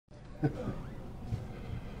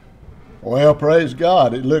Well, praise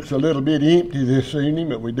God. It looks a little bit empty this evening,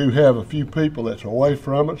 but we do have a few people that's away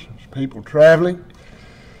from us. There's people traveling.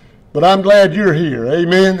 But I'm glad you're here.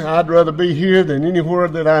 Amen. I'd rather be here than anywhere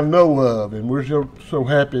that I know of. And we're so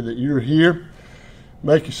happy that you're here.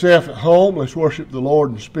 Make yourself at home. Let's worship the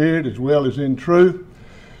Lord in spirit as well as in truth.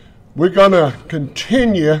 We're going to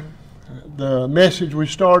continue the message we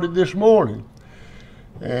started this morning.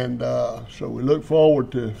 And so we look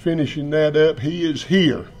forward to finishing that up. He is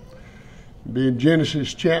here. It'll be in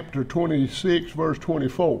Genesis chapter 26, verse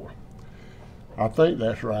 24. I think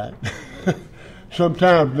that's right.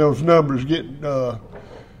 Sometimes those numbers get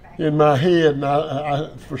in my head, and I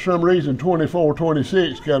for some reason 24,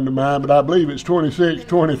 26 come to mind, but I believe it's 26,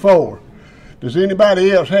 24. Does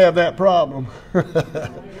anybody else have that problem?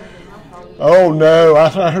 Oh no,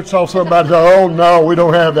 I saw somebody say, oh no, we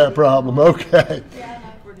don't have that problem. Okay.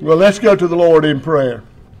 Well, let's go to the Lord in prayer.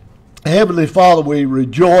 Heavenly Father, we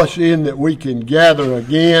rejoice in that we can gather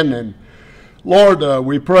again. And Lord,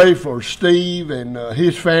 we pray for Steve and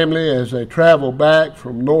his family as they travel back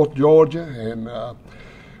from North Georgia. And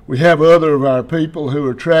we have other of our people who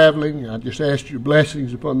are traveling. I just ask your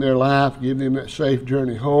blessings upon their life. Give them that safe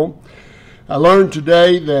journey home. I learned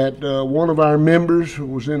today that one of our members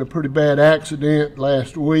was in a pretty bad accident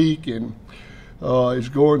last week and is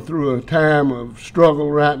going through a time of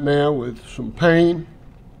struggle right now with some pain.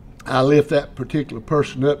 I lift that particular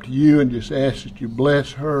person up to you and just ask that you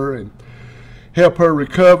bless her and help her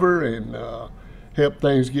recover and help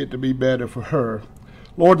things get to be better for her.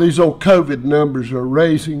 Lord, these old COVID numbers are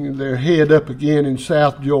raising their head up again in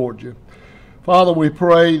South Georgia. Father, we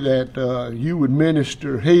pray that you would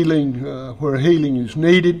minister healing where healing is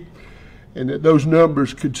needed and that those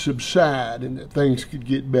numbers could subside and that things could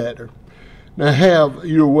get better. Now have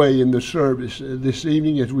your way in the service this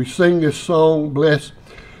evening as we sing this song. Bless,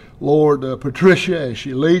 Lord, Patricia as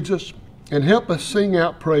she leads us, and help us sing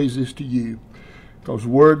out praises to you, because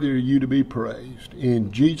worthy are you to be praised.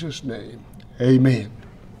 In Jesus' name, amen.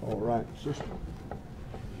 All right, sister.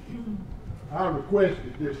 I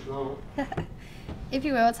requested this song. If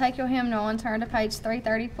you will, take your hymnal and turn to page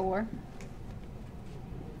 334.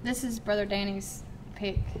 This is Brother Danny's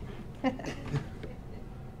pick.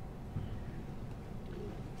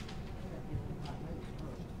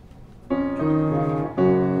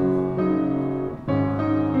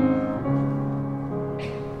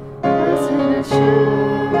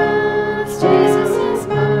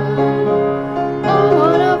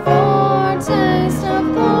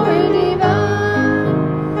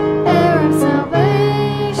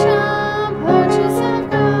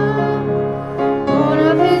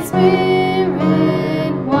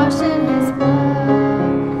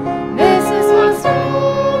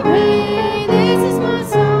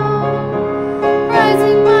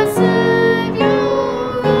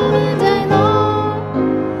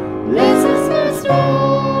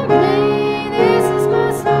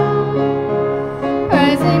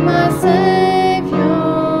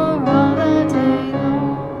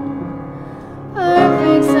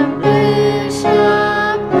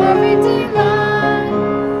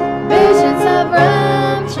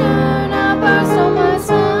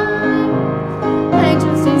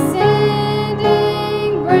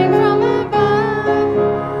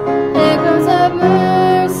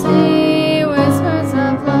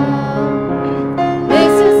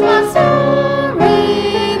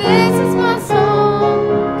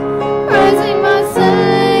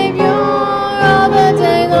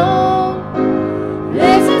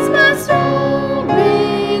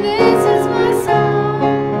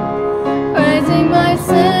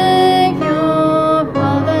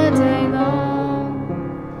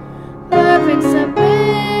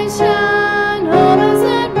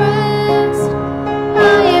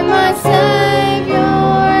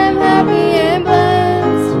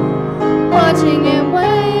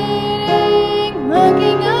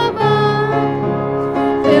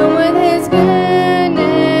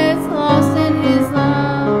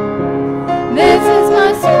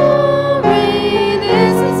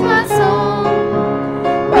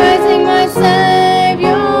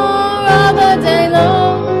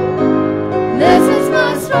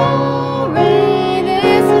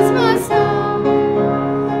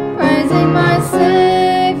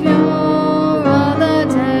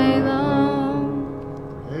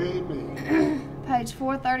 Page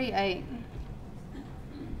 438.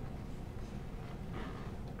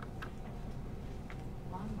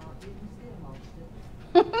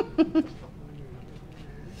 See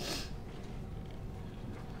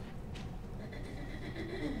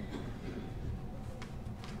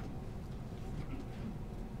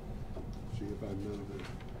if I know that.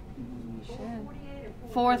 should.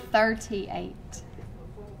 438.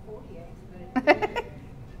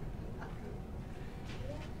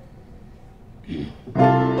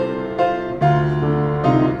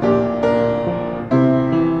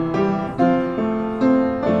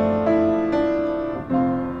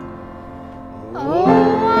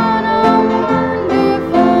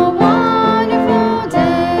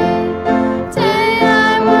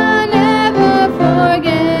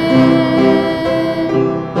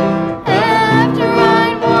 After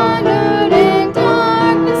I wandered in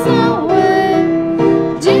darkness away,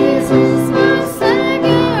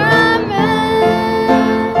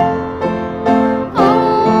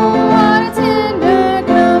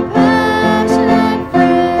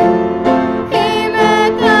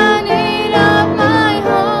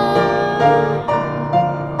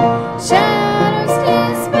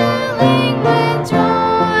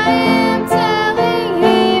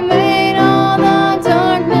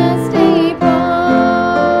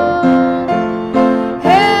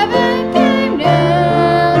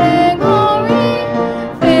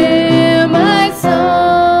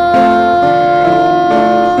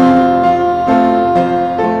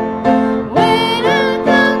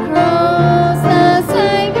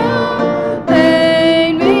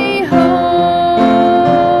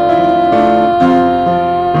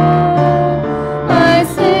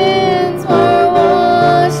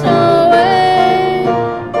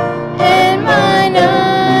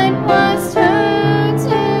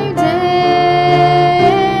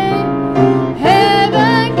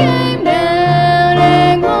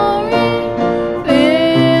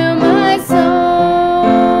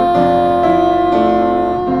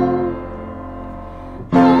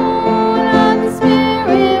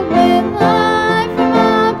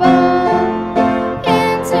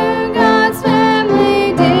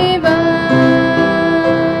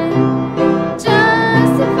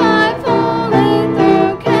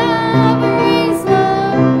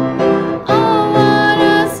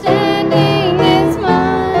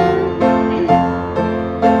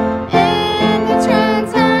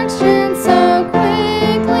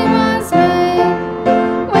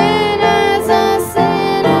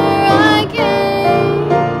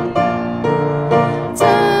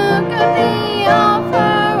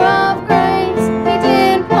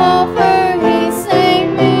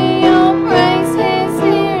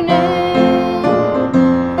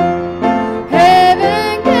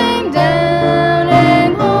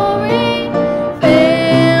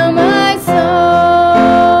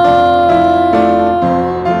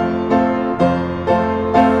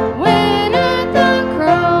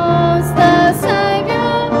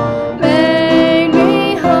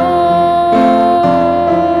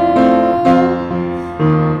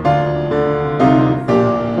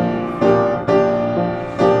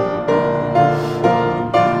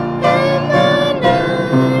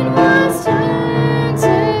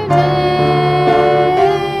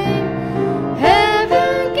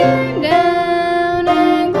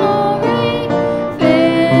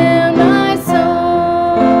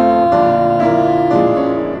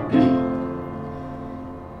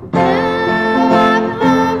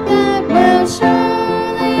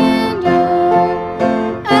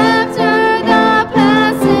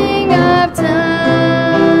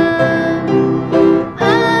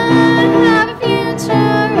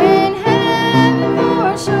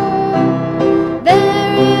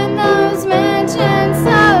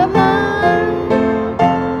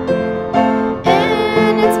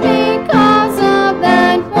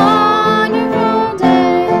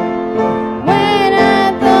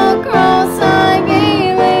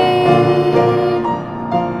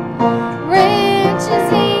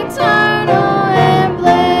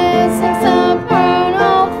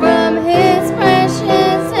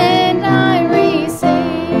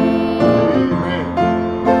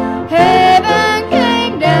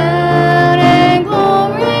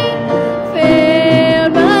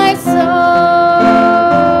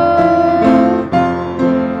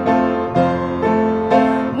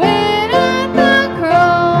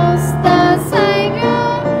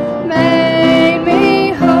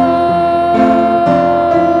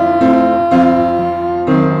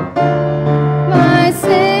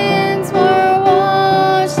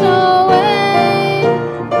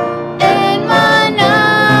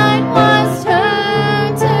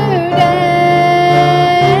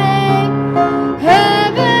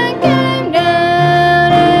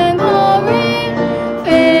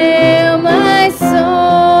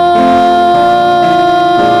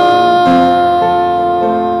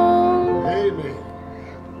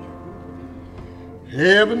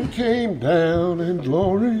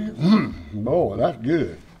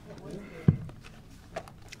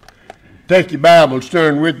 Take your Bibles,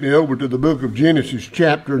 turn with me over to the book of Genesis,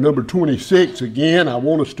 chapter number 26 again. I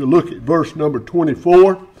want us to look at verse number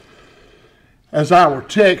 24 as our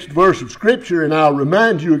text verse of Scripture, and I'll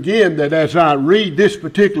remind you again that as I read this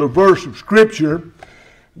particular verse of Scripture,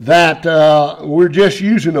 that we're just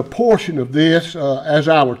using a portion of this as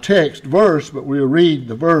our text verse, but we'll read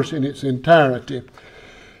the verse in its entirety.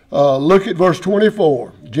 Look at verse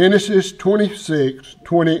 24, Genesis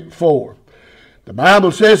 26:24. The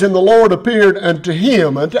Bible says, "And the Lord appeared unto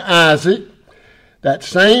him, unto Isaac, that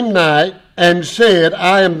same night, and said,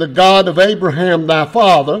 I am the God of Abraham thy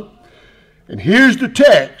father." And here's the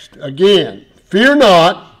text again, "Fear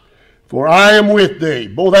not, for I am with thee."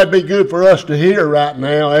 Boy, that'd be good for us to hear right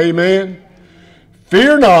now, amen.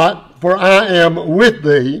 "Fear not, for I am with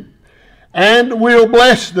thee, and will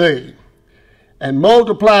bless thee, and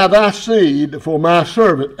multiply thy seed for my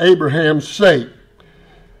servant Abraham's sake."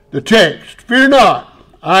 The text, "Fear not,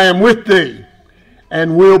 I am with thee,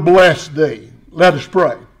 and will bless thee." Let us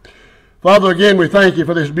pray. Father, again, we thank you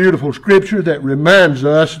for this beautiful scripture that reminds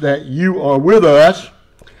us that you are with us,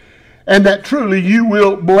 and that truly you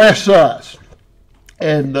will bless us.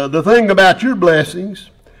 And the thing about your blessings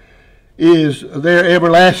is they're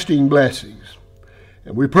everlasting blessings.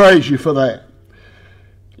 And we praise you for that.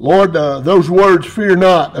 Lord, those words, "fear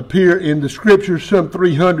not," appear in the Scripture some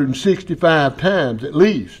 365 times at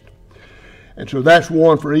least. And so that's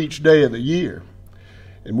one for each day of the year.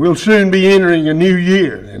 And we'll soon be entering a new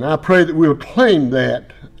year, and I pray that we'll claim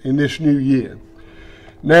that in this new year.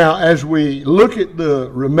 Now, as we look at the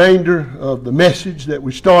remainder of the message that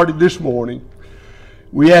we started this morning,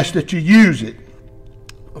 we ask that you use it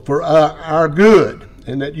for our good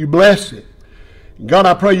and that you bless it. God,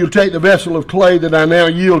 I pray you'll take the vessel of clay that I now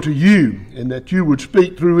yield to you, and that you would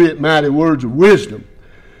speak through it mighty words of wisdom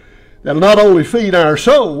that'll not only feed our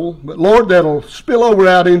soul, but, Lord, that'll spill over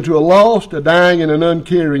out into a lost, a dying, and an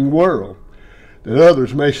uncaring world, that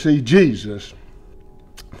others may see Jesus.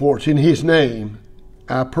 For it's in his name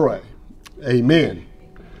I pray. Amen.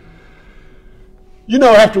 You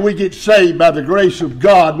know, after we get saved by the grace of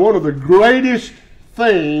God, one of the greatest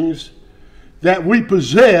things that we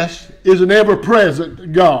possess is an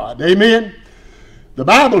ever-present God. Amen? The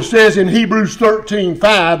Bible says in Hebrews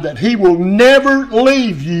 13:5 that he will never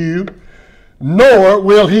leave you, nor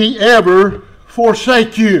will he ever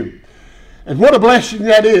forsake you. And what a blessing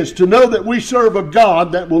that is, to know that we serve a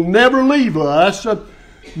God that will never leave us,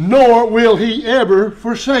 nor will he ever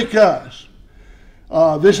forsake us.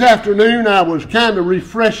 This afternoon I was kind of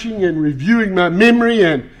refreshing and reviewing my memory,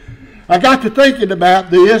 and I got to thinking about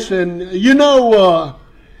this, and you know,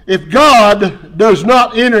 if God does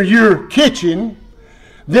not enter your kitchen,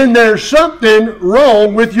 then there's something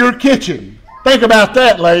wrong with your kitchen. Think about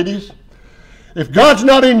that, ladies. If God's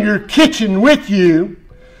not in your kitchen with you,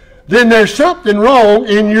 then there's something wrong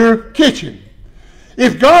in your kitchen.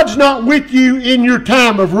 If God's not with you in your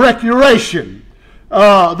time of recreation,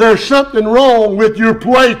 there's something wrong with your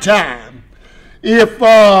playtime. If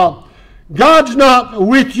God's not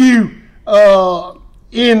with you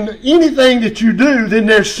in anything that you do, then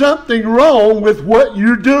there's something wrong with what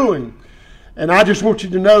you're doing. And I just want you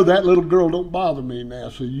to know that little girl don't bother me now.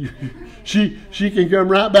 So she can come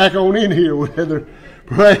right back on in here with her.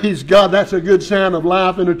 Praise God. That's a good sign of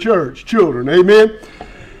life in a church. Children, amen.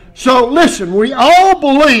 So listen, we all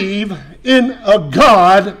believe in a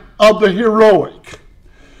God of the heroic.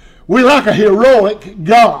 We like a heroic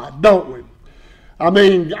God, don't we? I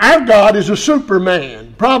mean, our God is a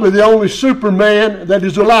Superman, probably the only Superman that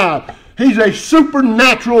is alive. He's a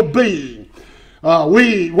supernatural being.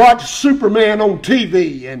 We watch Superman on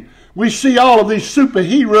TV, and we see all of these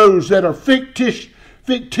superheroes that are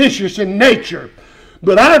fictitious in nature.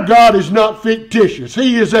 But our God is not fictitious.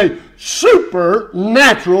 He is a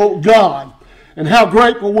supernatural God. And how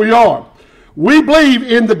grateful we are. We believe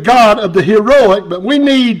in the God of the heroic, but we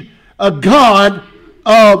need a God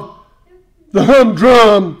of the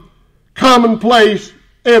humdrum, commonplace,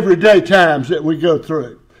 everyday times that we go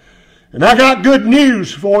through. And I got good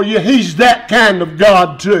news for you. He's that kind of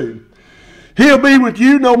God too. He'll be with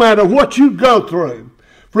you no matter what you go through.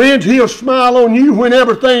 Friends, he'll smile on you when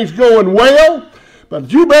everything's going well,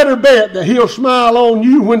 but you better bet that he'll smile on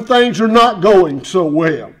you when things are not going so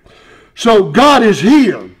well. So God is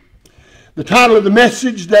here. The title of the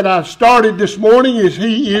message that I started this morning is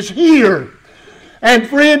He is Here. And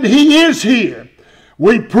friend, He is here.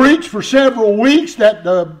 We preached for several weeks that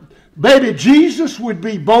the baby Jesus would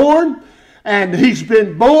be born, and He's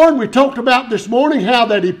been born. We talked about this morning how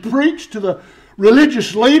that He preached to the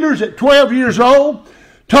religious leaders at 12 years old,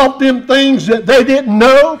 taught them things that they didn't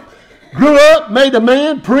know, grew up, made a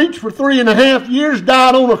man, preached for 3.5 years,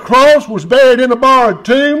 died on a cross, was buried in a borrowed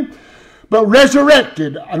tomb, but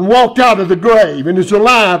resurrected and walked out of the grave and is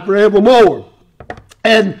alive forevermore.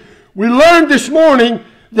 And we learned this morning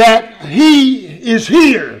that he is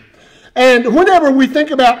here. And whenever we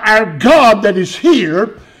think about our God that is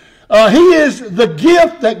here, he is the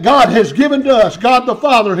gift that God has given to us. God the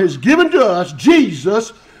Father has given to us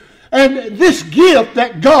Jesus. And this gift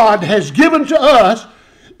that God has given to us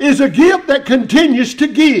is a gift that continues to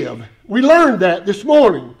give. We learned that this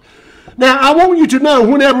morning. Now, I want you to know,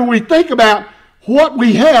 whenever we think about what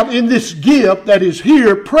we have in this gift that is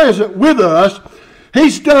here present with us,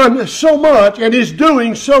 he's done so much and is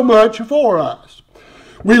doing so much for us.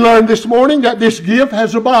 We learned this morning that this gift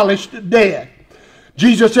has abolished death.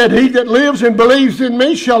 Jesus said, he that lives and believes in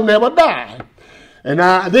me shall never die. And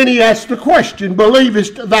then he asked the question,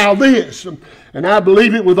 believest thou this? And I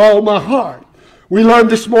believe it with all my heart. We learned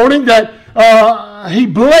this morning that he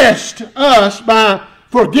blessed us by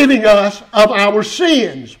forgiving us of our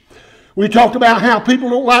sins. We talked about how people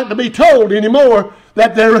don't like to be told anymore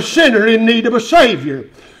that they're a sinner in need of a Savior.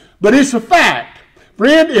 But it's a fact.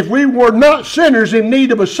 Friend, if we were not sinners in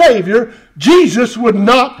need of a Savior, Jesus would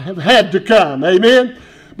not have had to come. Amen?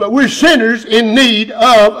 But we're sinners in need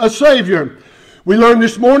of a Savior. We learned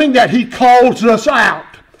this morning that he calls us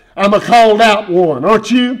out. I'm a called out one,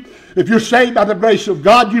 aren't you? If you're saved by the grace of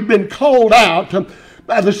God, you've been called out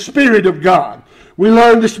by the Spirit of God. We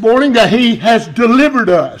learned this morning that he has delivered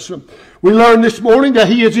us. We learned this morning that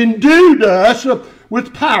he has endued us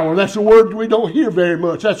with power. That's a word we don't hear very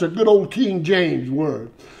much. That's a good old King James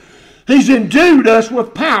word. He's endued us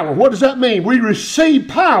with power. What does that mean? We receive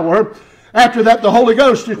power. After that, the Holy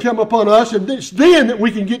Ghost will come upon us, and it's then that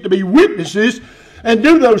we can get to be witnesses and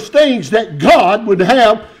do those things that God would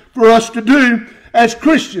have for us to do as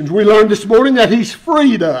Christians. We learned this morning that he's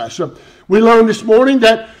freed us. We learned this morning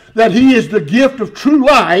that he is the gift of true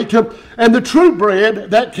light and the true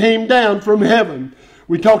bread that came down from heaven.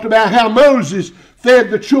 We talked about how Moses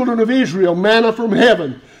fed the children of Israel manna from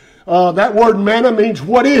heaven. That word manna means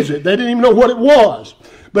what is it? They didn't even know what it was.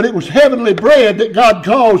 But it was heavenly bread that God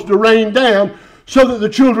caused to rain down so that the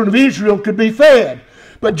children of Israel could be fed.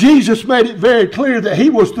 But Jesus made it very clear that he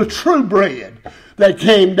was the true bread that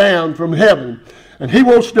came down from heaven. And he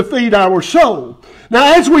wants to feed our soul.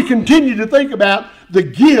 Now, as we continue to think about the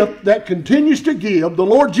gift that continues to give, the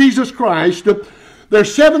Lord Jesus Christ,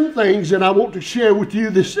 there's 7 things that I want to share with you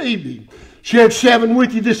this evening. Shared 7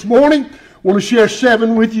 with you this morning. I want to share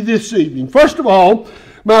 7 with you this evening. First of all,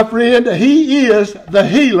 my friend, he is the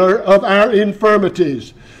healer of our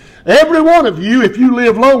infirmities. Every one of you, if you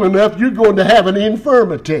live long enough, you're going to have an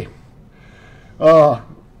infirmity. I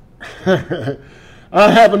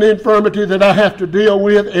have an infirmity that I have to deal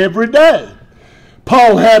with every day.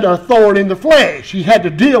 Paul had a thorn in the flesh. He had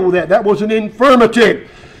to deal with that. That was an infirmity.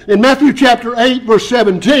 In Matthew chapter 8, verse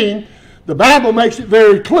 17, the Bible makes it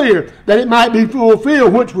very clear that it might be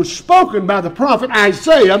fulfilled, which was spoken by the prophet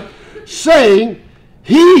Isaiah, saying,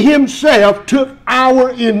 he himself took our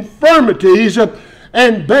infirmities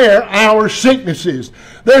and bare our sicknesses.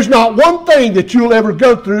 There's not one thing that you'll ever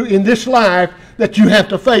go through in this life that you have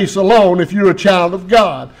to face alone if you're a child of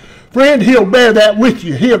God. Friend, he'll bear that with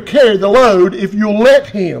you. He'll carry the load if you'll let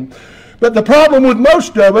him. But the problem with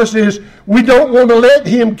most of us is we don't want to let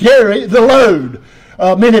him carry the load.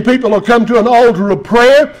 Many people will come to an altar of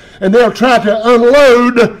prayer and they'll try to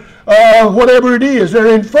unload whatever it is, their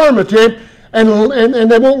infirmity, and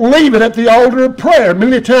they won't leave it at the altar of prayer.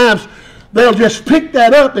 Many times they'll just pick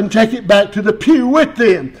that up and take it back to the pew with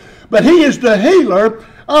them. But he is the healer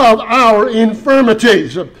of our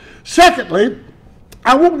infirmities. Secondly,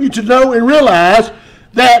 I want you to know and realize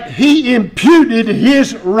that he imputed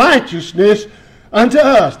his righteousness unto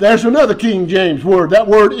us. There's another King James word, that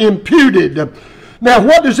word imputed. Now,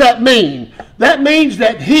 what does that mean? That means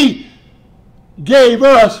that he gave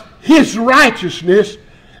us his righteousness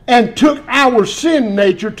and took our sin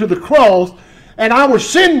nature to the cross, and our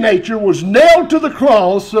sin nature was nailed to the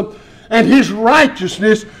cross, and his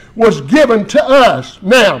righteousness was given to us.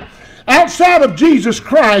 Now, outside of Jesus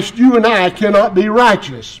Christ, you and I cannot be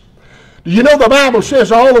righteous. Do you know the Bible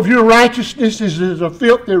says all of your righteousness is as a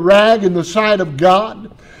filthy rag in the sight of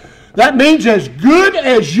God? That means as good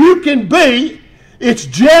as you can be, it's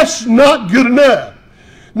just not good enough.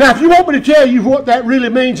 Now, if you want me to tell you what that really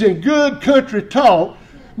means in good country talk,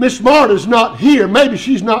 Miss Marta's not here. Maybe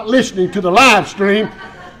she's not listening to the live stream.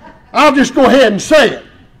 I'll just go ahead and say it.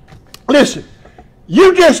 Listen,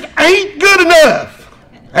 you just ain't good enough.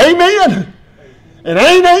 Amen? And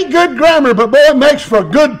ain't good grammar, but boy, it makes for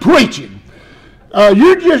good preaching.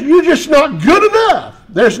 You're just not good enough.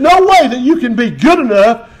 There's no way that you can be good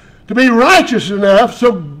enough to be righteous enough.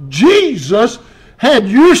 So Jesus had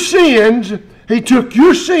your sins. He took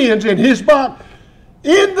your sins in his body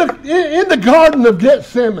in the Garden of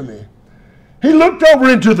Gethsemane. He looked over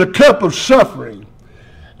into the cup of suffering.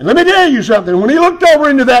 And let me tell you something. When he looked over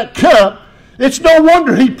into that cup, it's no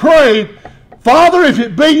wonder he prayed, Father, if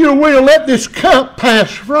it be your will, let this cup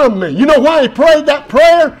pass from me. You know why he prayed that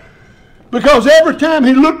prayer? Because every time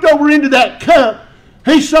he looked over into that cup,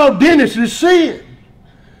 he saw Dennis's sin.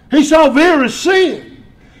 He saw Vera's sin.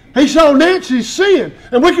 He saw Nancy's sin.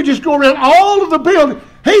 And we could just go around all of the building.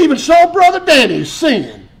 He even saw Brother Danny's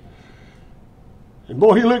sin. And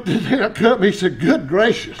boy, he looked at that cup and he said, good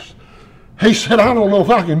gracious. He said, I don't know if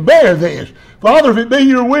I can bear this. Father, if it be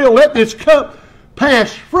your will, let this cup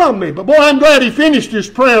pass from me. But boy, I'm glad he finished his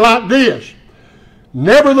prayer like this.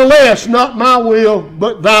 Nevertheless, not my will,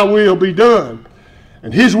 but thy will be done.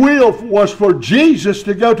 And his will was for Jesus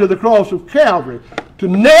to go to the cross of Calvary, to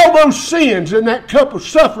nail those sins in that cup of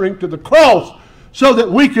suffering to the cross so that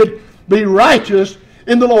we could be righteous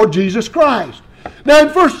in the Lord Jesus Christ. Now in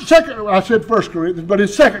 1 Corinthians, but in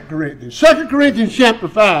 2 Corinthians. 2 Corinthians chapter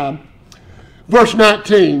 5, verse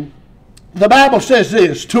 19, the Bible says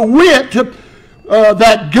this, to wit,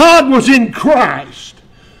 that God was in Christ.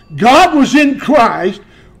 God was in Christ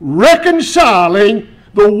reconciling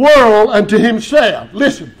the world unto himself.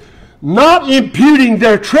 Listen, not imputing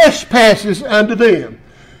their trespasses unto them.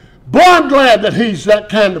 Boy, I'm glad that he's that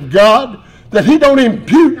kind of God, that he don't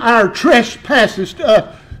impute our trespasses to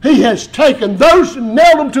us. He has taken those and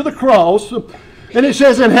nailed them to the cross, and it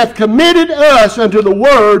says, and hath committed us unto the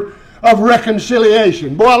word of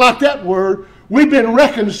reconciliation. Boy, I like that word. We've been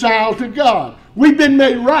reconciled to God. We've been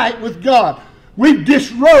made right with God. We've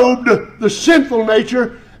disrobed the sinful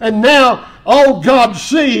nature, and now all God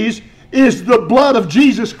sees is the blood of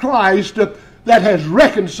Jesus Christ that has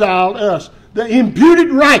reconciled us, the imputed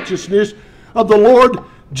righteousness of the Lord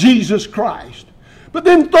Jesus Christ. But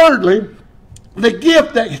then thirdly, the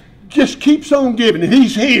gift that just keeps on giving.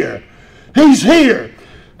 He's here. He's here.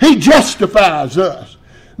 He justifies us.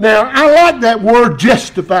 Now, I like that word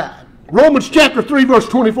justified. Romans chapter 3, verse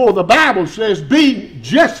 24, the Bible says, being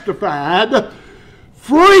justified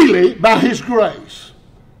freely by his grace.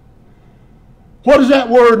 What does that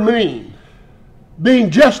word mean? Being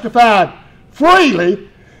justified freely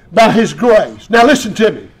by his grace. Now listen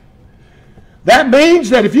to me. That means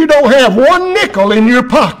that if you don't have one nickel in your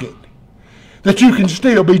pocket, that you can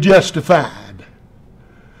still be justified.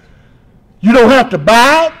 You don't have to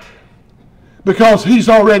buy it because he's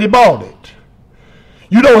already bought it.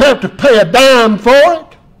 You don't have to pay a dime for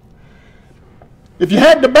it. If you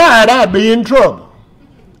had to buy it, I'd be in trouble.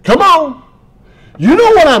 Come on. You know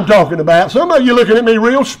what I'm talking about. Some of you looking at me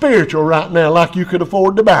real spiritual right now, like you could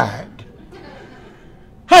afford to buy it.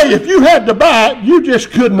 Hey, if you had to buy it, you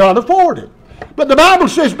just could not afford it. But the Bible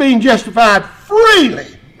says being justified freely.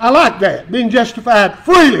 I like that, being justified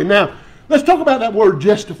freely. Now, let's talk about that word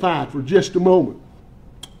justified for just a moment.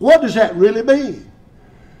 What does that really mean?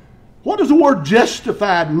 What does the word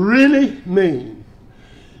justified really mean?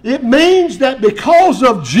 It means that because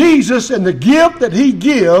of Jesus and the gift that he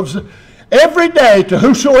gives every day to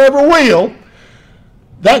whosoever will,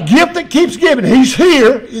 that gift that keeps giving, he's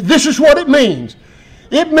here, this is what it means.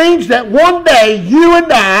 It means that one day you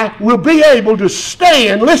and I will be able to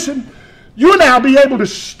stand, listen, you and I will be able to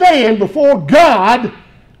stand before God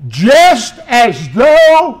just as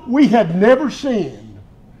though we had never sinned.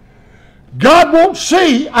 God won't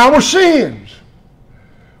see our sins.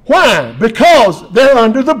 Why? Because they're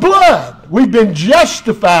under the blood. We've been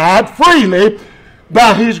justified freely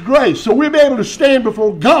by his grace. So we'll be able to stand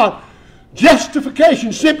before God.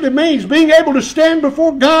 Justification simply means being able to stand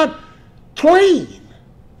before God clean,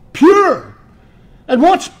 pure. And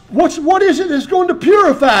what is it that's going to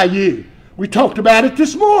purify you? We talked about it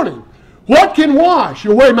this morning. What can wash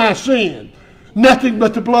away my sin? Nothing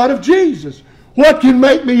but the blood of Jesus. What can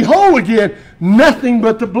make me whole again? Nothing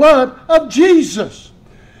but the blood of Jesus.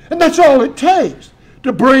 And that's all it takes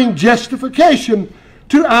to bring justification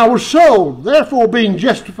to our soul. Therefore, being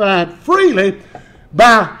justified freely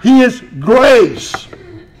by his grace.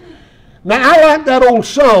 Now, I like that old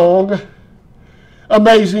song,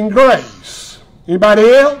 Amazing Grace. Anybody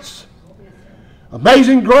else?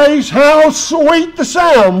 Amazing grace, how sweet the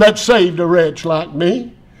sound that saved a wretch like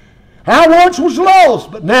me. I once was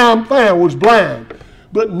lost, but now I'm found, was blind,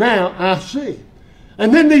 but now I see.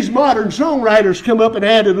 And then these modern songwriters come up and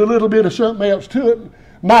added a little bit of something else to it.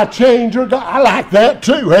 My chains are gone. I like that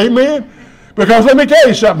too, amen? Because let me tell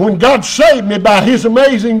you something, when God saved me by his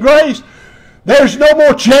amazing grace, There's no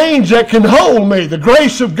more chains that can hold me. The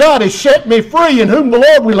grace of God has set me free, in whom the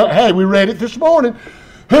Lord will... Hey, we read it this morning.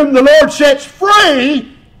 Whom the Lord sets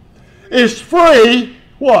free is free,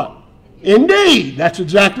 what? Indeed. That's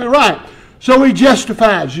exactly right. So he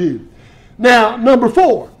justifies you. Now, number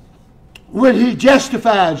 4. When he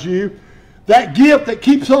justifies you, that gift that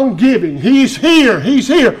keeps on giving. He's here. He's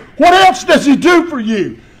here. What else does he do for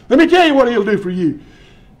you? Let me tell you what he'll do for you.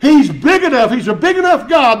 He's big enough. He's a big enough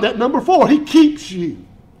God that, number 4, he keeps you.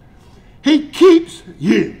 He keeps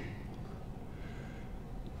you.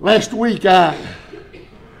 Last week, I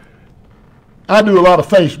do a lot of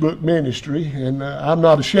Facebook ministry, and I'm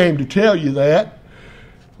not ashamed to tell you that.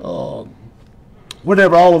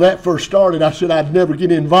 Whenever all of that first started, I said I'd never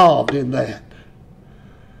get involved in that.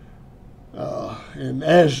 And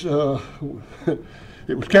as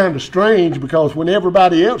it was kind of strange, because when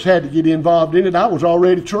everybody else had to get involved in it, I was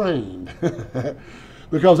already trained.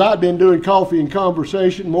 Because I'd been doing coffee and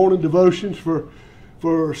conversation, morning devotions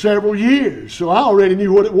for several years. So I already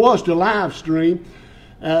knew what it was to live stream.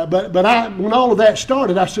 But when all of that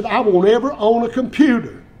started, I said, I won't ever own a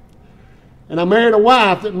computer. And I married a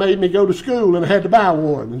wife that made me go to school, and I had to buy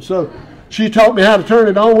one. And so she taught me how to turn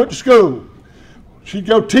it on, went to school. She'd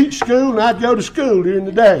go teach school, and I'd go to school during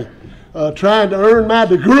the day, trying to earn my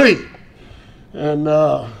degree. And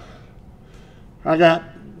I got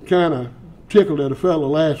kind of tickled at a fellow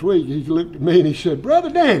last week. He looked at me and he said, Brother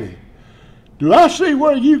Danny, do I see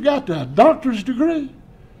where you got the doctor's degree?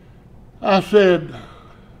 I said,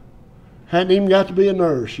 hadn't even got to be a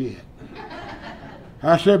nurse yet.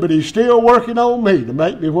 I said, but he's still working on me to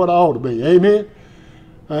make me what I ought to be. Amen?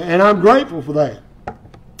 And I'm grateful for that.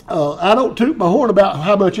 I don't toot my horn about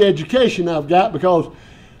how much education I've got, because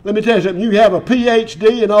let me tell you something, you have a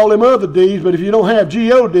PhD and all them other D's, but if you don't have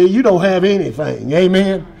G.O.D., you don't have anything.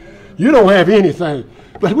 Amen? You don't have anything.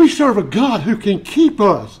 But we serve a God who can keep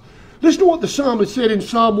us. Listen to what the psalmist said in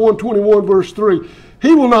Psalm 121, verse 3.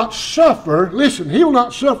 He will not suffer, listen, he will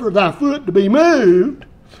not suffer thy foot to be moved.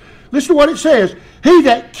 Listen to what it says. He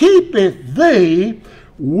that keepeth thee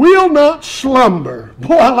will not slumber.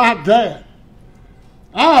 Boy, I like that.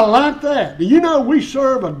 I like that. Do you know we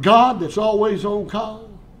serve a God that's always on call?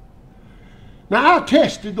 Now, I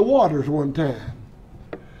tested the waters one time,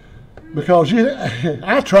 because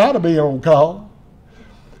I try to be on call.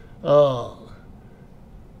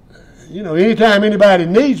 Anytime anybody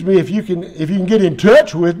needs me, if you can get in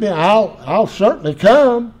touch with me, I'll certainly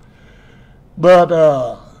come. But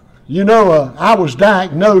I was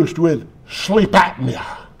diagnosed with sleep apnea.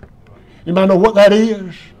 Anybody know what that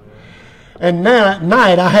is? And now at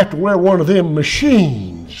night I have to wear one of them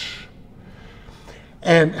machines.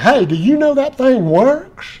 And hey, do you know that thing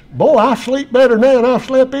works? Boy, I sleep better now than I've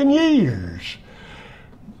slept in years.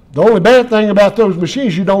 The only bad thing about those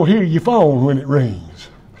machines, you don't hear your phone when it rings.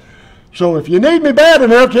 So if you need me bad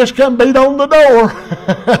enough, just come beat on the door.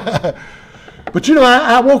 But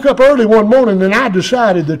I woke up early one morning and I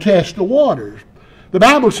decided to test the waters. The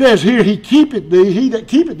Bible says here, he keepeth thee, he that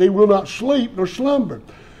keepeth thee will not sleep nor slumber.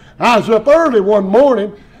 I was up early one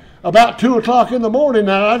morning, about 2 o'clock in the morning,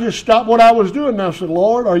 and I just stopped what I was doing, and I said,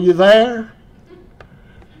 Lord, are you there?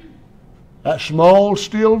 That small,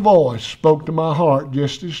 still voice spoke to my heart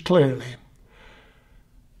just as clearly.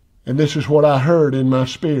 And this is what I heard in my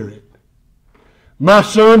spirit. My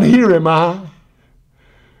son, here am I.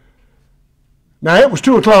 Now, it was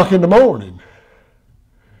 2 o'clock in the morning.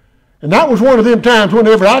 And that was one of them times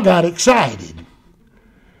whenever I got excited.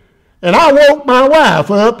 And I woke my wife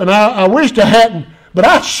up, and I wished I hadn't, but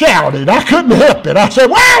I shouted. I couldn't help it. I said,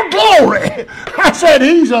 well, glory. I said,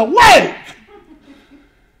 he's awake.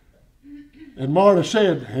 And Martha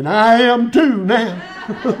said, and I am too now.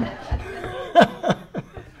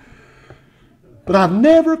 But I've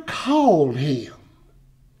never called him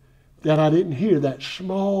that I didn't hear that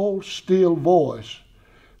small, still voice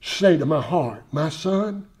say to my heart, my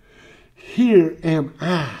son, here am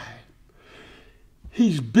I.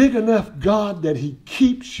 He's big enough, God, that he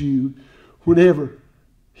keeps you whenever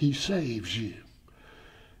he saves you.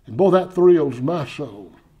 And boy, that thrills my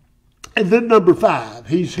soul. And then number 5,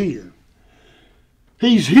 he's here.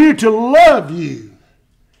 He's here to love you.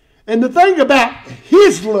 And the thing about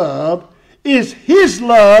his love is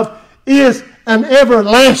an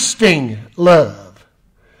everlasting love.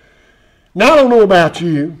 Now, I don't know about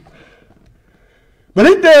you, but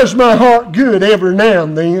it does my heart good every now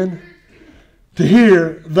and then to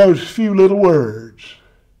hear those few little words.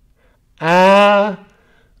 I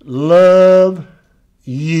love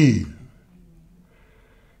you.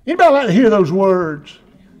 Anybody like to hear those words?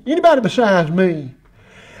 Anybody besides me?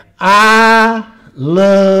 I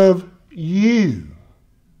love you.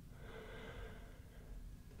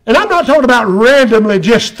 And I'm not talking about randomly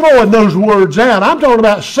just throwing those words out. I'm talking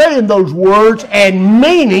about saying those words and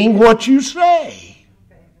meaning what you say.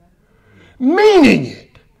 Meaning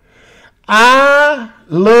it. I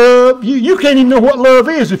love you. You can't even know what love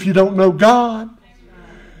is if you don't know God.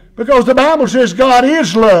 Because the Bible says God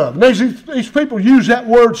is love. And these people use that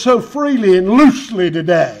word so freely and loosely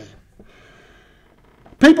today.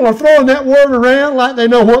 People are throwing that word around like they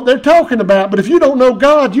know what they're talking about. But if you don't know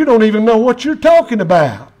God, you don't even know what you're talking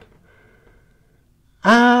about.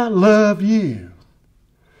 I love you.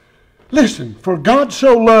 Listen, for God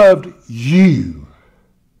so loved you.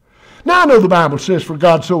 Now I know the Bible says for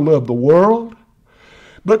God so loved the world.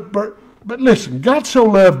 But listen, God so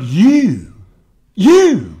loved you.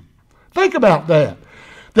 You. Think about that.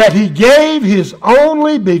 That he gave his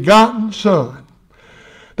only begotten Son.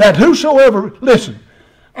 That whosoever, listen,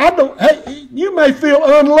 you may feel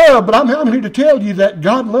unloved, but I'm here to tell you that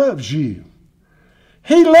God loves you.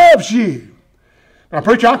 He loves you. Now,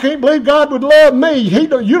 preacher, I can't believe God would love me. You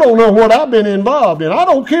don't know what I've been involved in. I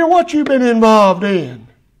don't care what you've been involved in.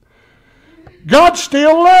 God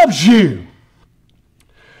still loves you.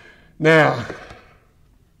 Now,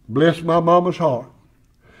 bless my mama's heart.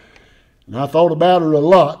 And I thought about her a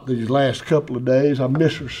lot these last couple of days. I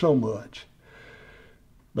miss her so much.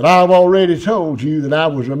 But I've already told you that I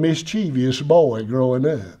was a mischievous boy growing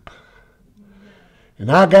up. And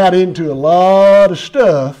I got into a lot of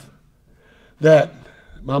stuff that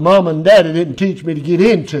my mom and daddy didn't teach me to get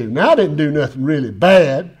into. Now, I didn't do nothing really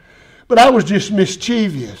bad, but I was just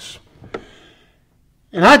mischievous.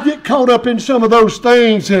 And I'd get caught up in some of those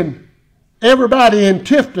things, and everybody in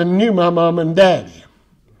Tifton knew my mom and daddy.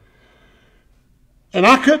 And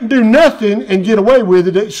I couldn't do nothing and get away with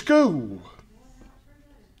it at school.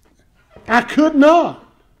 I could not.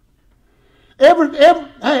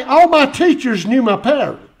 All my teachers knew my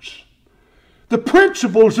parents. The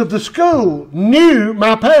principals of the school knew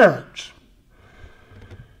my parents.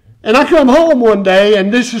 And I come home one day,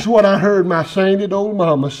 and this is what I heard my sainted old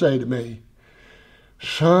mama say to me.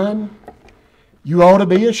 Son, you ought to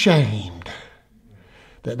be ashamed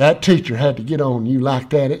that teacher had to get on you like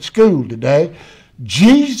that at school today.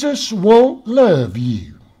 Jesus won't love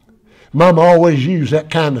you. Mama always used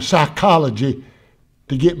that kind of psychology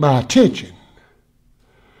to get my attention.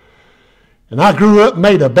 And I grew up and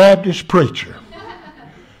made a Baptist preacher.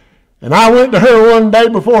 And I went to her one day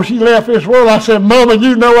before she left this world. I said, Mama,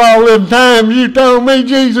 you know all them times you told me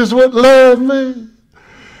Jesus wouldn't love me.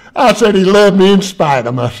 I said he loved me in spite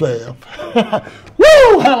of myself.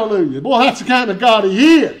 Woo, hallelujah. Boy, that's the kind of God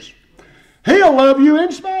he is. He'll love you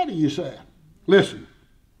in spite of yourself. Listen,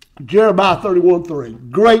 Jeremiah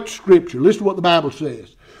 31:3, great scripture. Listen to what the Bible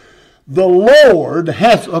says. The Lord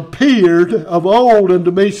hath appeared of old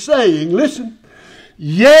unto me, saying, listen,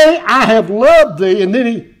 yea, I have loved thee. And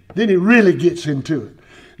then he really gets into it.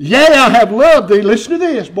 Yea, I have loved thee. Listen to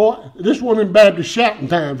this, boy. This one in Baptist shouting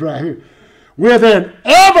times right here. With an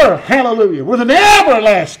with an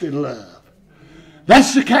everlasting love.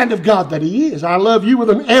 That's the kind of God that he is. I love you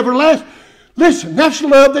with an everlasting. Listen, that's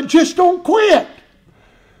love that just don't quit.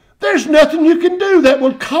 There's nothing you can do that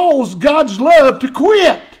will cause God's love to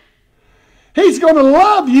quit. He's going to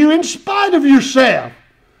love you in spite of yourself.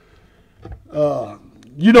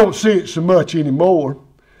 You don't see it so much anymore.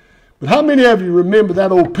 But how many of you remember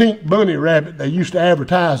that old pink bunny rabbit they used to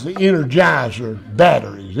advertise, the Energizer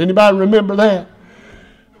batteries? Anybody remember that?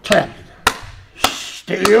 Tap it.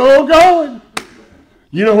 Still going.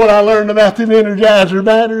 You know what I learned about them Energizer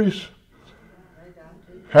batteries?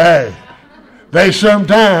 Hey,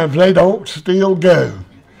 sometimes they don't still go.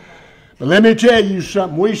 But let me tell you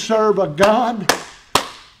something. We serve a God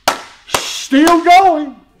still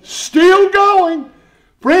going. Still going.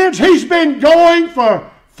 Friends, he's been going for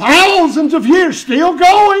thousands of years. Still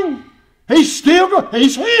going. He's still going.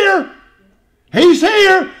 He's here. He's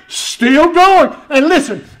here. Still going. And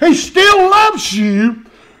listen, he still loves you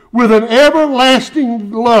with an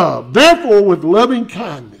everlasting love. Therefore, with loving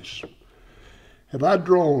kindness have I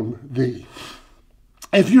drawn thee.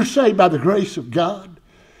 If you're saved by the grace of God,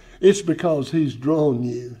 it's because he's drawn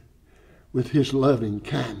you with his loving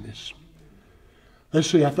kindness. Let's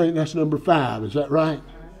see, I think that's number 5. Is that right?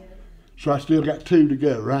 So I still got 2 to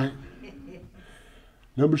go, right?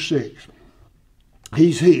 Number 6.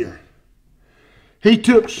 He's here. He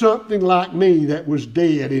took something like me that was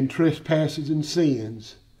dead in trespasses and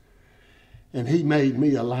sins, and he made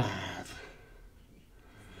me alive.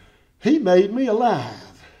 He made me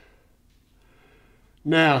alive.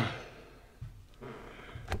 Now,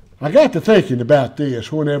 I got to thinking about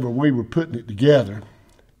this whenever we were putting it together.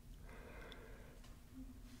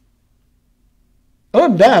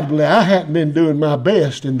 undoubtedly I hadn't been doing my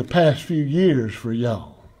best in the past few years for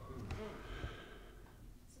y'all.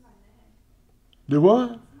 Do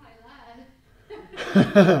what?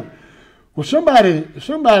 Well, somebody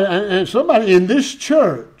in this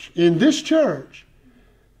church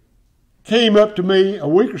came up to me a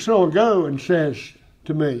week or so ago and says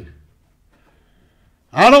to me,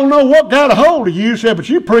 I don't know what got a hold of you, said, but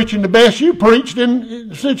you're preaching the best you preached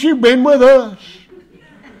since you've been with us.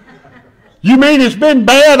 You mean it's been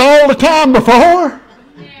bad all the time before?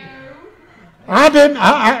 No. I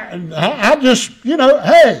just,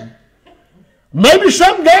 hey, maybe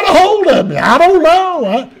something got a hold of me. I don't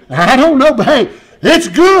know. I don't know, but hey, it's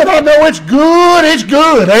good. I know it's good. It's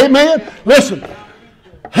good. Amen. Listen,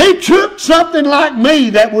 he took something like me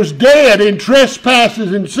that was dead in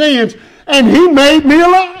trespasses and sins, and he made me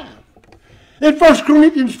alive. In 1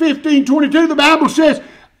 Corinthians 15:22, the Bible says,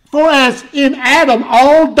 for as in Adam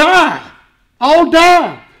all die,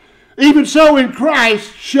 even so in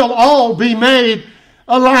Christ shall all be made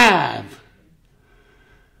alive.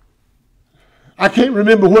 I can't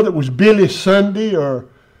remember whether it was Billy Sunday or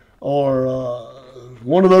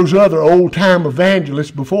one of those other old-time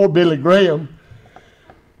evangelists before Billy Graham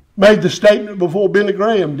made the statement before Billy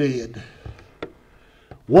Graham did.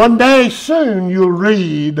 One day soon you'll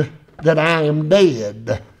read that I am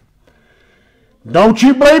dead. Don't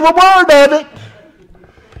you believe a word of it,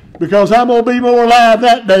 because I'm going to be more alive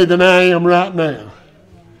that day than I am right now.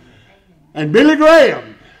 And Billy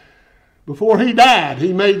Graham, before he died,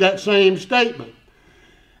 he made that same statement.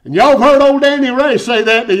 And y'all have heard old Danny Ray say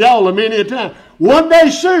that to y'all a many a time. One day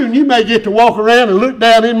soon you may get to walk around and look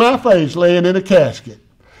down in my face laying in a casket.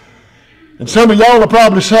 And some of y'all will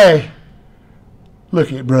probably say,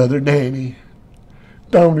 look at Brother Danny.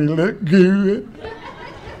 Don't he look good?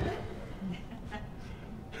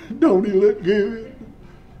 Don't he look good?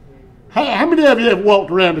 How many of you have walked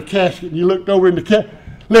around the casket and you looked over in the casket?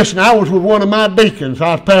 Listen, I was with one of my deacons.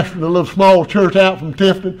 I was pastoring a little small church out from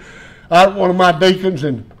Tifton. I was one of my deacons,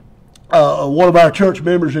 and one of our church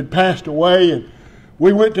members had passed away, and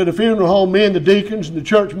we went to the funeral home, me and the deacons and the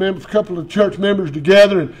church members, a couple of church members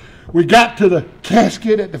together, and we got to the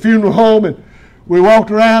casket at the funeral home, and we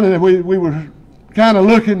walked around, and we were kind of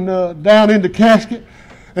looking down in the casket,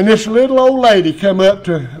 and this little old lady come up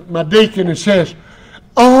to my deacon and says,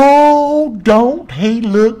 oh, don't he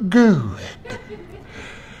look good?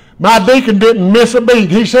 My deacon didn't miss a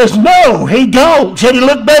beat. He says, no, he don't. Said he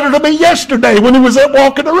looked better to me yesterday when he was up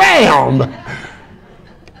walking around.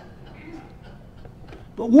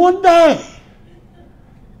 But one day,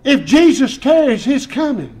 if Jesus tarries his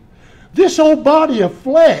coming, this old body of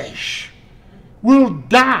flesh will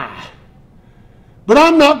die. But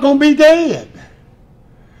I'm not going to be dead.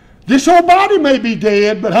 This old body may be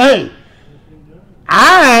dead, but hey,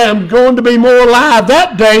 I am going to be more alive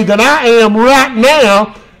that day than I am right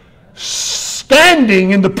now,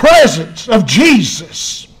 standing in the presence of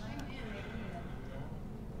Jesus.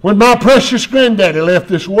 When my precious granddaddy left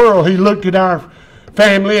this world, he looked at our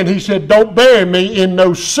family and he said, don't bury me in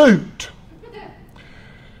no suit.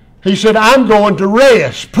 He said, I'm going to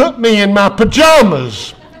rest. Put me in my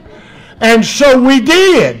pajamas. And so we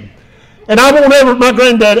did. And I won't ever, my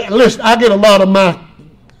granddaddy, listen, I get a lot of my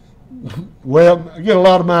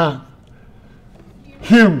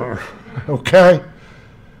humor, okay,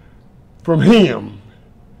 from him.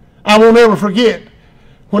 I won't ever forget,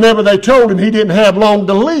 whenever they told him he didn't have long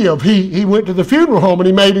to live, he went to the funeral home and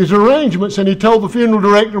he made his arrangements, and he told the funeral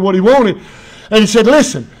director what he wanted. And he said,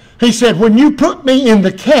 listen, he said, when you put me in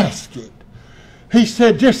the casket, he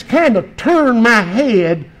said, just kind of turn my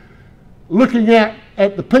head looking at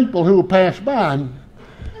the people who will pass by.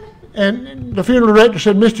 And the funeral director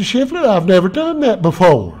said, Mr. Schiffler, I've never done that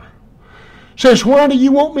before. Says, why do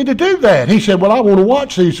you want me to do that? He said, well, I want to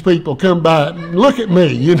watch these people come by and look at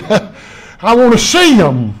me, you know. I want to see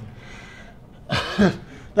them.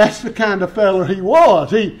 That's the kind of fella he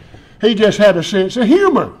was. He just had a sense of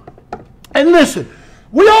humor. And listen,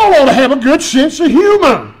 we all ought to have a good sense of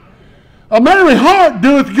humor. A merry heart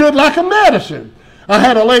doeth good like a medicine. I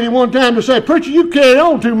had a lady one time to say, preacher, you carry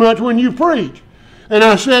on too much when you preach. And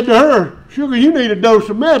I said to her, sugar, you need a dose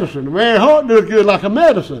of medicine. A merry heart doeth good like a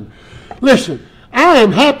medicine. Listen, I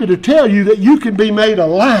am happy to tell you that you can be made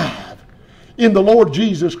alive in the Lord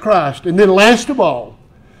Jesus Christ. And then last of all,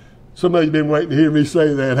 some of you have been waiting to hear me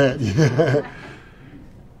say that, haven't you?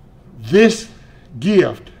 This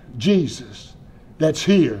gift, Jesus, that's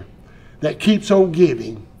here, that keeps on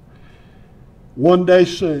giving, one day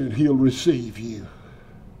soon he'll receive you.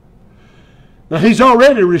 Now, he's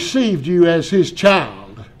already received you as his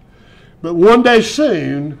child, but one day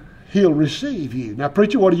soon he'll receive you. Now,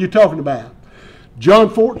 preacher, what are you talking about? John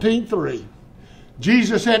 14:3.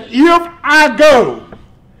 Jesus said, if I go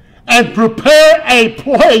and prepare a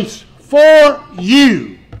place for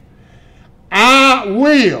you, I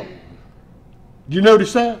will. Do you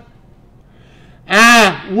notice that?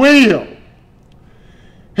 I will.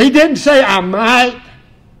 He didn't say I might.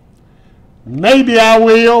 Maybe I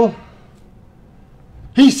will.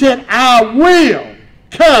 He said, I will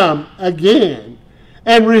come again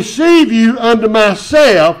and receive you unto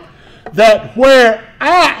myself, that where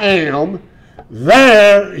I am,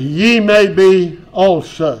 there ye may be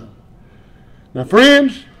also. Now,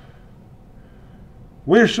 friends,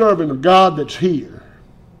 we're serving a God that's here.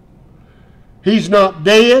 He's not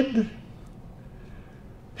dead.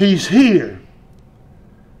 He's here.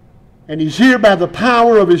 And He's here by the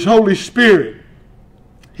power of His Holy Spirit.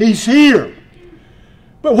 He's here.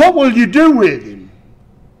 But what will you do with Him?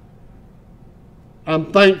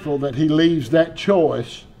 I'm thankful that He leaves that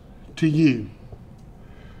choice to you.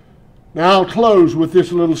 Now I'll close with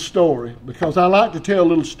this little story, because I like to tell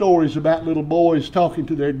little stories about little boys talking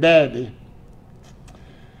to their daddy.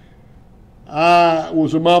 I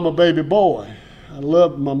was a mama baby boy. I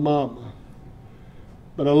loved my mama,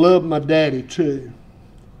 but I loved my daddy too.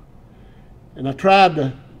 And I tried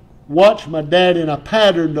to watch my daddy, and I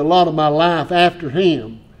patterned a lot of my life after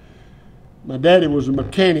him. My daddy was a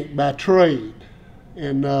mechanic by trade,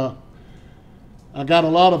 and I got a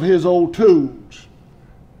lot of his old tools.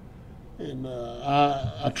 And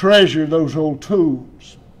I treasure those old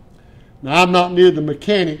tools. Now, I'm not near the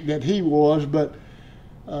mechanic that he was, but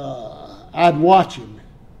I'd watch him.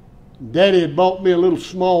 Daddy had bought me a little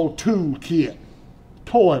small tool kit,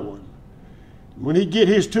 toy one. When he'd get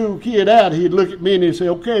his tool kit out, he'd look at me and he'd say,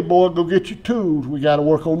 okay, boy, go get your tools. We got to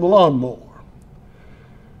work on the lawnmower.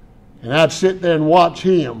 And I'd sit there and watch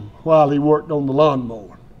him while he worked on the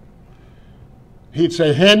lawnmower. He'd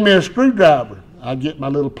say, hand me a screwdriver. I'd get my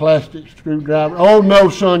little plastic screwdriver. Oh, no,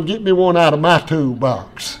 son, get me one out of my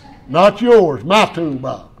toolbox. Not yours, my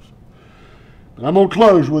toolbox. But I'm going to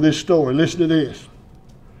close with this story. Listen to this.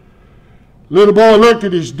 Little boy looked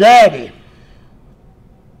at his daddy,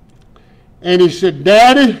 and he said,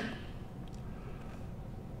 Daddy,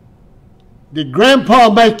 did Grandpa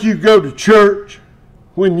make you go to church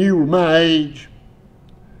when you were my age?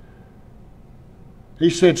 He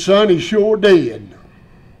said, son, he sure did.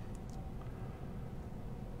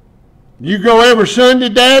 You go every Sunday,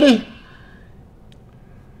 Daddy?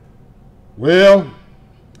 Well,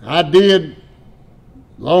 I did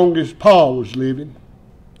long as Pa was living.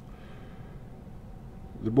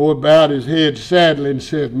 The boy bowed his head sadly and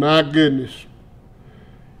said, my goodness,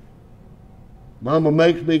 Mama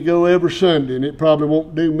makes me go every Sunday, and it probably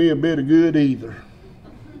won't do me a bit of good either.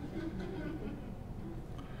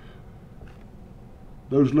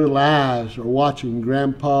 Those little eyes are watching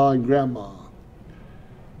Grandpa and Grandma,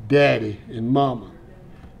 Daddy and Mama.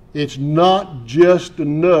 It's not just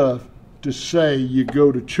enough to say you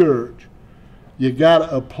go to church. You got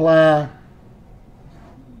to apply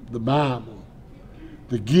the Bible,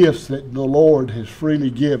 the gifts that the Lord has freely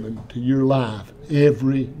given to your life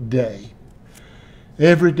every day.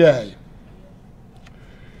 Every day.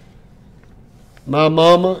 My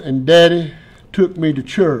mama and daddy took me to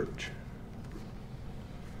church.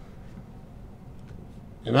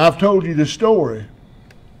 And I've told you the story.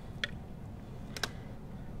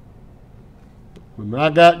 When I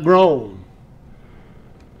got grown,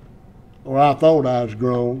 or I thought I was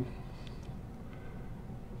grown,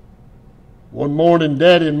 one morning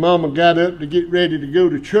Daddy and Mama got up to get ready to go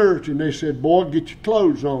to church, and they said, boy, get your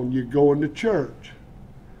clothes on, you're going to church.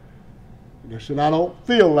 And I said, I don't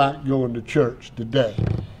feel like going to church today.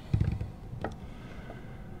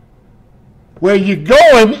 Well, you're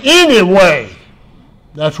going anyway.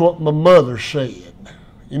 That's what my mother said.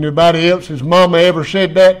 Anybody else's mama ever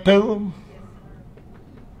said that to them?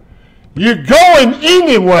 You're going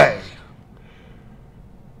anyway.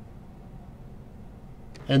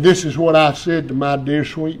 And this is what I said to my dear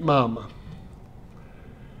sweet mama.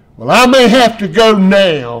 Well, I may have to go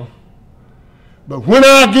now, but when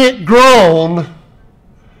I get grown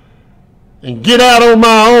and get out on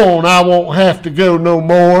my own, I won't have to go no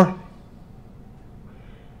more.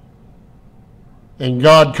 And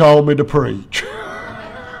God called me to preach.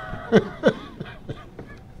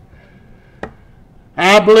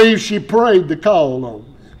 I believe she prayed the call on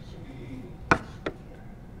me.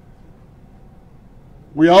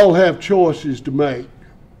 We all have choices to make,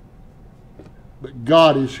 but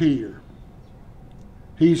God is here.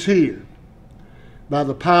 He's here. By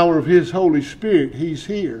the power of His Holy Spirit, He's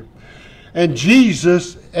here. And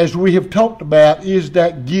Jesus, as we have talked about, is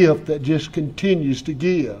that gift that just continues to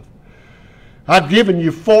give. I've given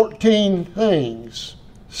you 14 things.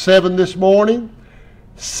 7 this morning,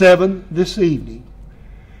 7 this evening.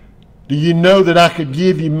 Do you know that I could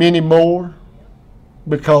give you many more?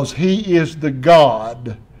 Because He is the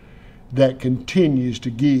God that continues to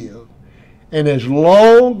give. And as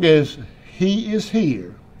long as He is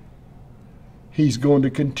here, He's going to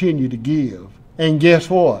continue to give. And guess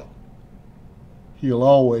what? He'll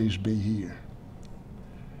always be here.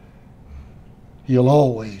 He'll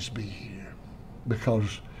always be here.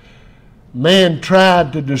 Because man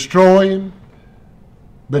tried to destroy Him,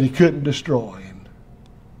 but he couldn't destroy Him.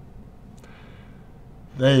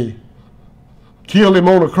 They killed Him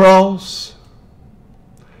on a cross,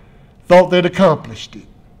 thought they'd accomplished it.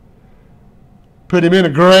 Put Him in a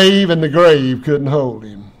grave, and the grave couldn't hold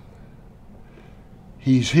Him.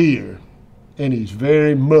 He's here, and He's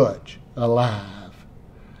very much alive.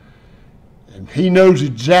 And He knows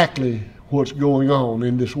exactly what's going on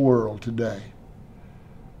in this world today.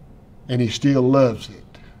 And He still loves it,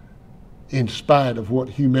 in spite of what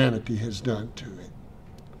humanity has done to it.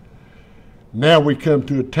 Now we come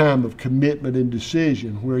to a time of commitment and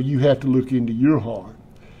decision where you have to look into your heart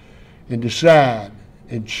and decide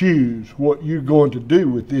and choose what you're going to do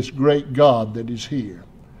with this great God that is here.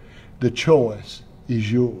 The choice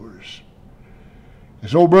is yours.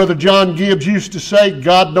 As old brother John Gibbs used to say,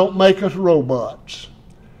 God don't make us robots.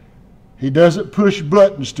 He doesn't push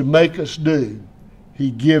buttons to make us do.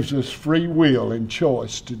 He gives us free will and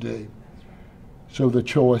choice to do. So the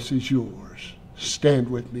choice is yours. Stand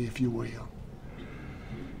with me if you will.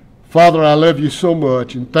 Father, I love you so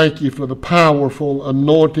much and thank you for the powerful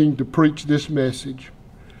anointing to preach this message.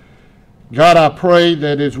 God, I pray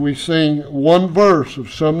that as we sing one verse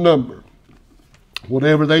of some number,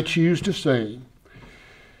 whatever they choose to sing,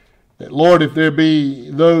 that, Lord, if there be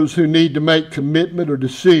those who need to make commitment or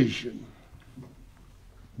decision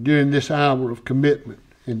during this hour of commitment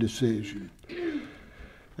and decision,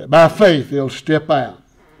 that by faith they'll step out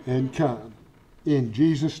and come. In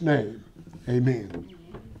Jesus' name, amen.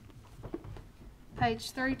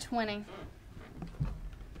 Page 320.